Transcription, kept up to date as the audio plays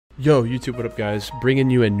Yo, YouTube, what up, guys?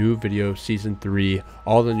 Bringing you a new video, season 3,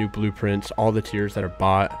 all the new blueprints, all the tiers that are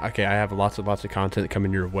bought. Okay, I have lots of content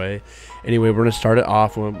coming your way. Anyway, we're gonna start it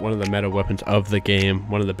off with one of the meta weapons of the game,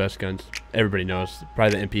 one of the best guns everybody knows,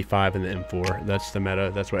 probably the MP5 and the M4. That's the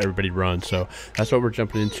meta, that's what everybody runs, so that's what we're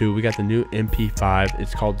jumping into. We got the new MP5.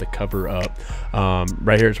 It's called the Cover Up.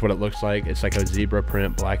 Right here is what it looks like. It's like a zebra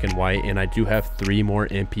print, black and white, and I do have 3 more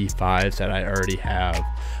MP5s that I already have,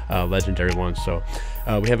 legendary ones. So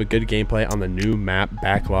we have a good gameplay on the new map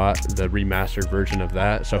Backlot, the remastered version of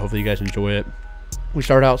that, so hopefully you guys enjoy it. We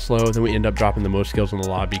start out slow, then we end up dropping the most skills in the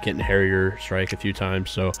lobby, getting Harrier strike a few times.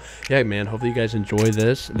 So yeah, man, hopefully you guys enjoy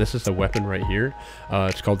this. This is the weapon right here.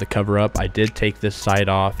 It's called the Cover Up. I did take this sight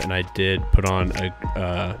off, and I did put on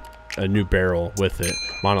a new barrel with it,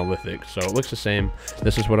 monolithic, so it looks the same.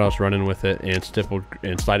 This is what I was running with it, and stippled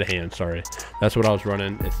and sleight of hand, sorry, that's what I was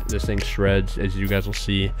running. This thing shreds, as you guys will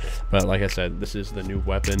see, but like I said, this is the new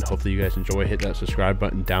weapon. Hopefully you guys enjoy. Hit that subscribe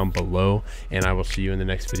button down below, and I will see you in the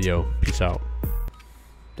next video. Peace out.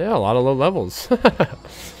 Yeah, a lot of low levels.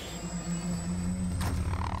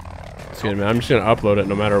 Excuse me, I'm just gonna upload it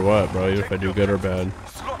no matter what, bro, even if I do good or bad.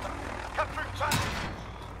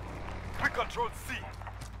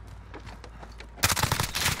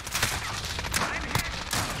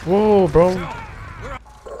 Whoa, bro.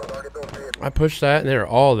 I pushed that and they're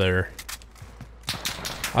all there.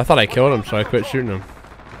 I thought I killed him, so I quit shooting him.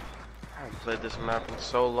 I haven't played this map in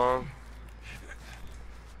so long.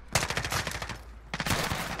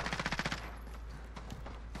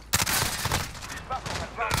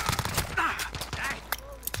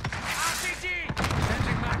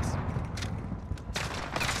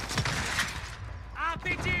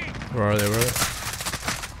 Where are they? Where are they?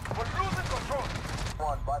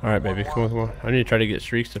 Alright, baby, come on, come on. I need to try to get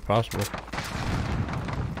streaks if possible.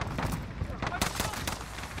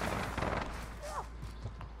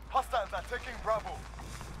 Hostiles are taking Bravo.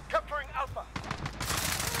 Capturing Alpha.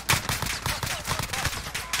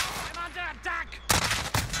 I'm under attack.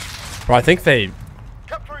 Bro, I think they...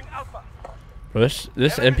 Capturing Alpha. Bro,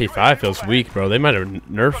 this MP5 feels weak, bro. They might have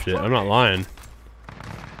nerfed it. I'm not lying.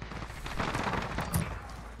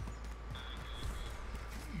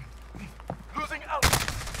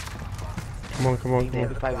 Come on, come on, come on.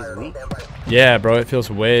 MP5 is weak? Yeah, bro, it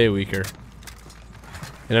feels way weaker.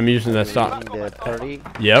 And I'm using that stock. The 30?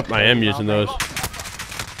 Yep, I am using those.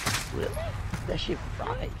 That shit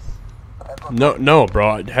fries. No,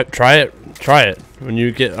 bro. Try it when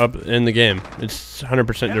you get up in the game. It's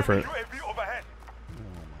 100% different.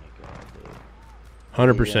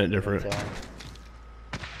 100% different.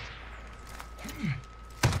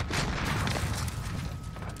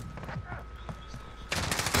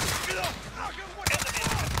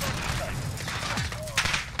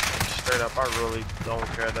 Straight up, I really don't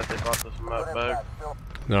care that they bought this map back.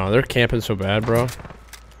 No, they're camping so bad, bro.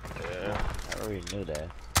 Yeah. I already knew that.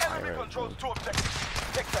 Enemy controls 2 objectives.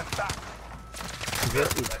 Take them back. Is there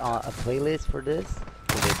a playlist for this?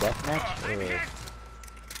 For the deathmatch? Or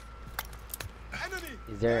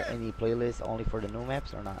is there any playlist only for the new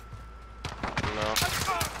maps or not? No.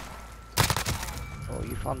 Oh,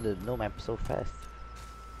 you found the new map so fast.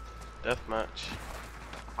 Deathmatch.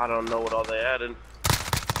 I don't know what all they added.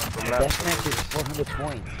 Deathmatch is 400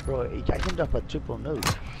 points, bro. I can drop a triple nuke.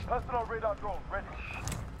 Personal radar drone ready.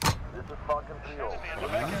 This is Falcon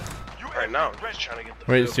 3-0. Right now, I'm just trying to get the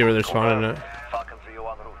Wait to see where they're spawning at. Falcon 3-0 en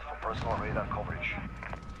route for personal radar coverage.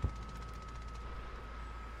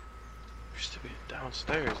 Used to be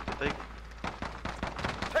downstairs, but Taking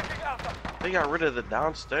Alpha. they got rid of the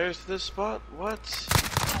downstairs to this spot? What?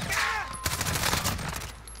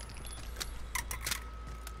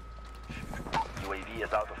 UAV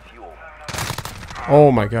is out of fuel.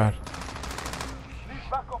 Oh my god. Need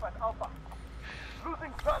backup at Alpha.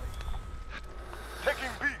 Losing Charlie.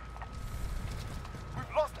 Taking B.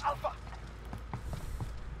 We've lost Alpha.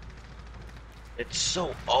 It's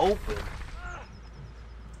so open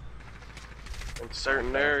in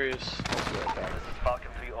certain areas. This is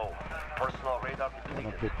Falcon 3-0. Personal radar I'm gonna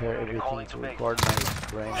deleted. prepare everything to record my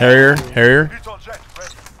brain. Harrier. Lethal jet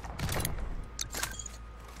ready.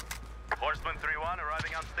 Horseman 3-1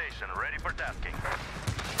 arriving on station, ready for tasking.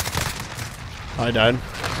 I died.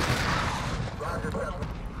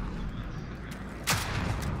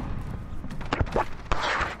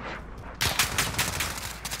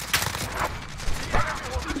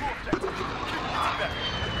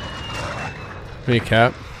 Me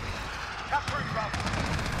cap. Capturing Bravo.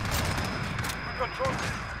 We control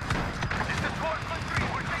this. This is Horseman 3,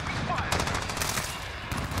 we're taking fire.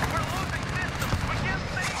 We're losing systems, we can't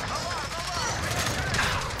stay. Alarm,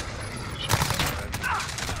 alarm.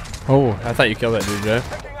 Oh, I thought you killed that dude, Jay.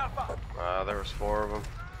 Taking Alpha. there was 4 of them.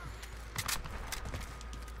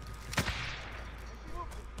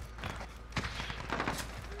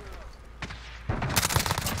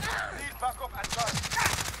 Need backup and time.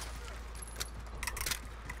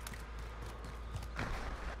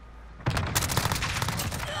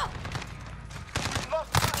 We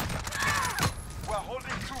lost time. We're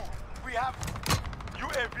holding 2. We have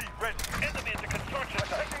UAV ready. Enemy in the construction We're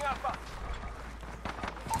site. taking Alpha.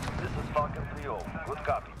 This is Falcon 3-0. Good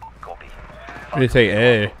copy. Copy. We need to take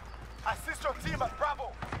A. Assist your team at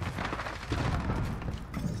Bravo.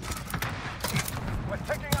 We're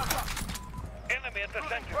taking Alpha. Enemy at the Losing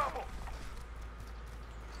center. Bravo.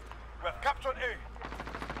 We've captured A.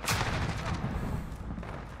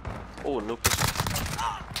 Oh, new pistol.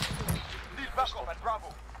 Need backup at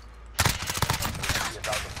Bravo.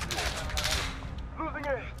 Losing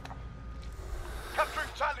A. Capturing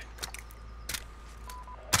Charlie.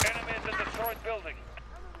 Enemy in the destroyed building.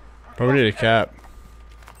 Bro, we need a cap.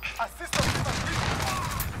 Assist your team at B.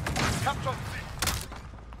 Captured C.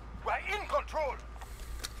 We're in control.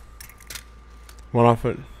 1 off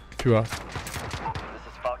it. 2 off. This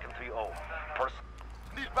is Falcon 3-0.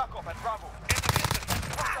 Need backup at Bravo.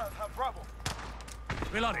 Hostiles have Bravo.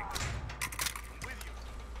 Reloading. With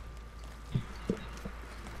you.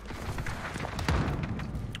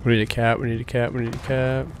 We need a cap. We need a cap. We need a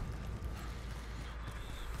cap.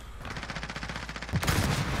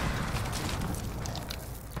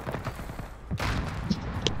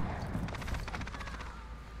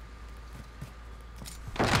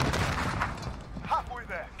 Halfway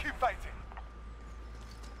there. Keep fighting.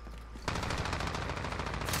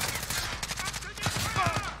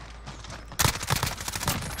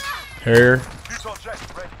 Harrier. Visual jet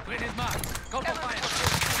ready. Grid is marked. Go for fire.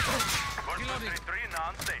 Reloading. 3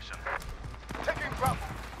 non-station. Taking Bravo.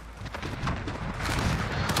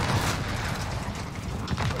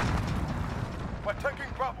 We're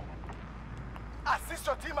taking Bravo. Assist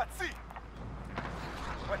your team at C.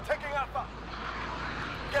 We're taking Alpha.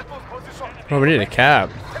 Get those positions. Oh, we need a cap.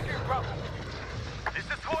 Taking Bravo. This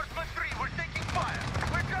is Horseman 3. We're taking fire.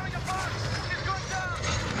 We're tearing apart. She's going down.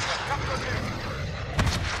 Capture A.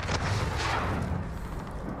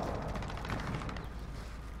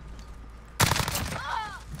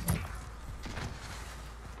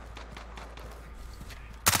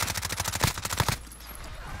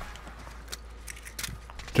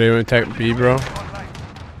 Do you want to attack B, bro? Online.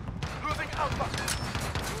 Losing Alpha.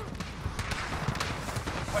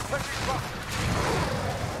 We're taking Bravo.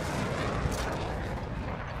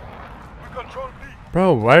 We control B.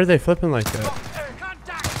 Bro, why are they flipping like that? A.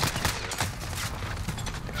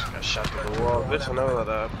 Got shot through the wall. Bitch, I know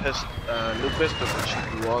that new pistol can shoot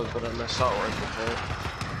through walls, but an assault rifle can't.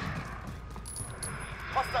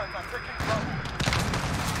 Hostiles are taking Bravo.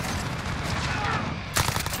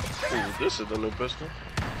 Ooh, this is the new pistol.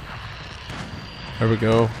 There we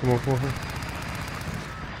go. Come on, come on, come on.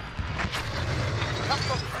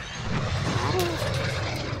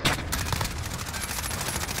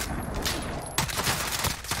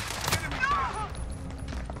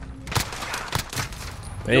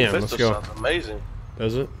 Damn, let's go. Sounds amazing.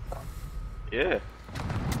 Does it? Yeah.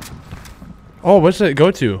 Oh, what's it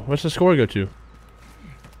go to? What's the score go to?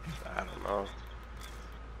 I don't know.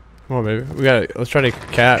 Come on, baby. We got. Let's try to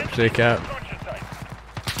cap. Say cap. Construction site.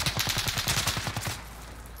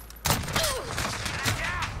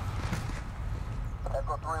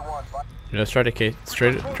 Echo 3-1. Yeah, let's try to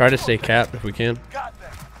try to stay cap if we can. Got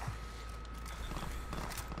them.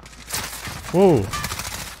 Whoa.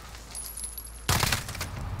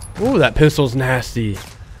 Ooh, that pistol's nasty.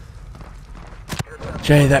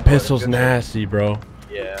 Jay, that pistol's nasty, bro.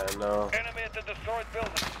 Yeah, I know. Enemy at the destroyed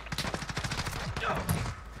building.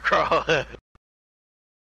 Crawl.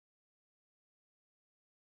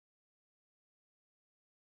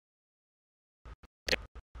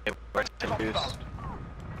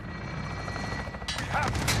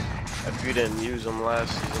 If you didn't use them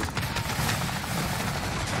last season.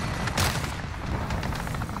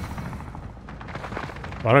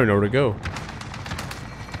 I don't even know where to go.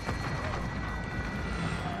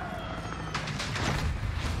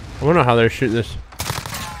 I wonder how they're shooting this.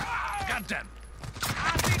 Got them.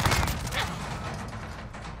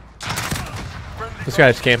 This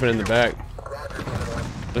guy's camping in the back.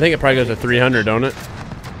 I think it probably goes to 300, don't it?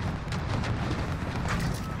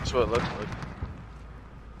 That's what it looks like.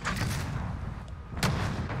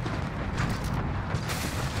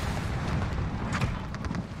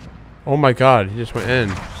 Oh my god, he just went in.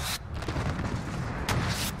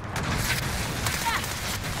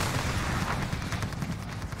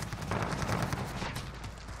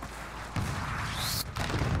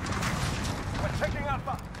 We're taking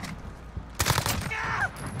Alpha.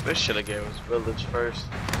 This should have gave us village first.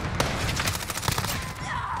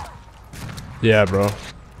 Yeah, bro.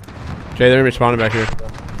 Jay, they're respawning back here.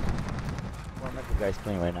 What map you guys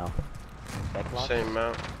playing right now? Backlog? Same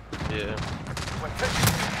mount. Yeah. You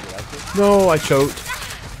like it? No, I choked.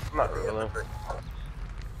 Not really.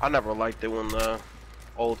 I never liked it when the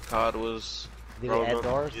old COD was. Did they add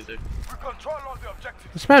doors? either. We control all the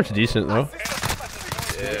objectives. This map's decent though. Sister team at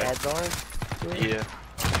sea. Did they Yeah. add doors? to it? Yeah.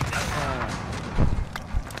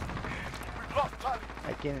 We've lost Charlie.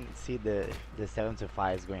 I can see the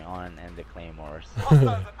 7-5s going on and the claymores. Hostiles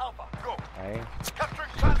at Alpha. Go. Right? Capturing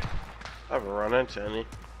Charlie. I haven't run into any.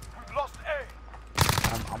 We've lost A.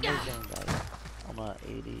 I'm losing guys. I'm at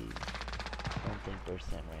 80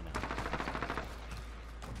 something% right now.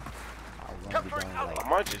 I want to be done like I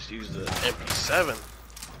might just use the MP7.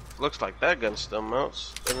 Looks like that gun still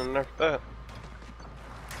mounts. They didn't nerf that.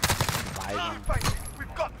 5. Fight.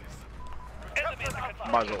 We've got this. Enemy in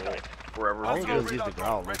the Might as well wherever I'll we just go. use the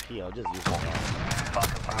ground, low key. I'll just use the ground.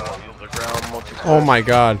 I'll use the ground multi. Oh my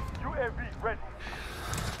god. UAV ready.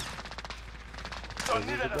 Just Don't use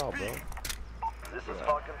need the it ground, at bro. B. This is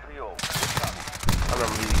Falcon 3-0. I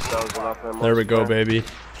remember these those when I played There we go, multiplayer. baby.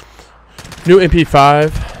 New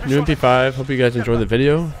MP5. New MP5. Hope you guys enjoyed the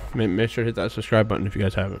video. Make sure to hit that subscribe button if you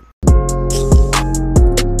guys haven't.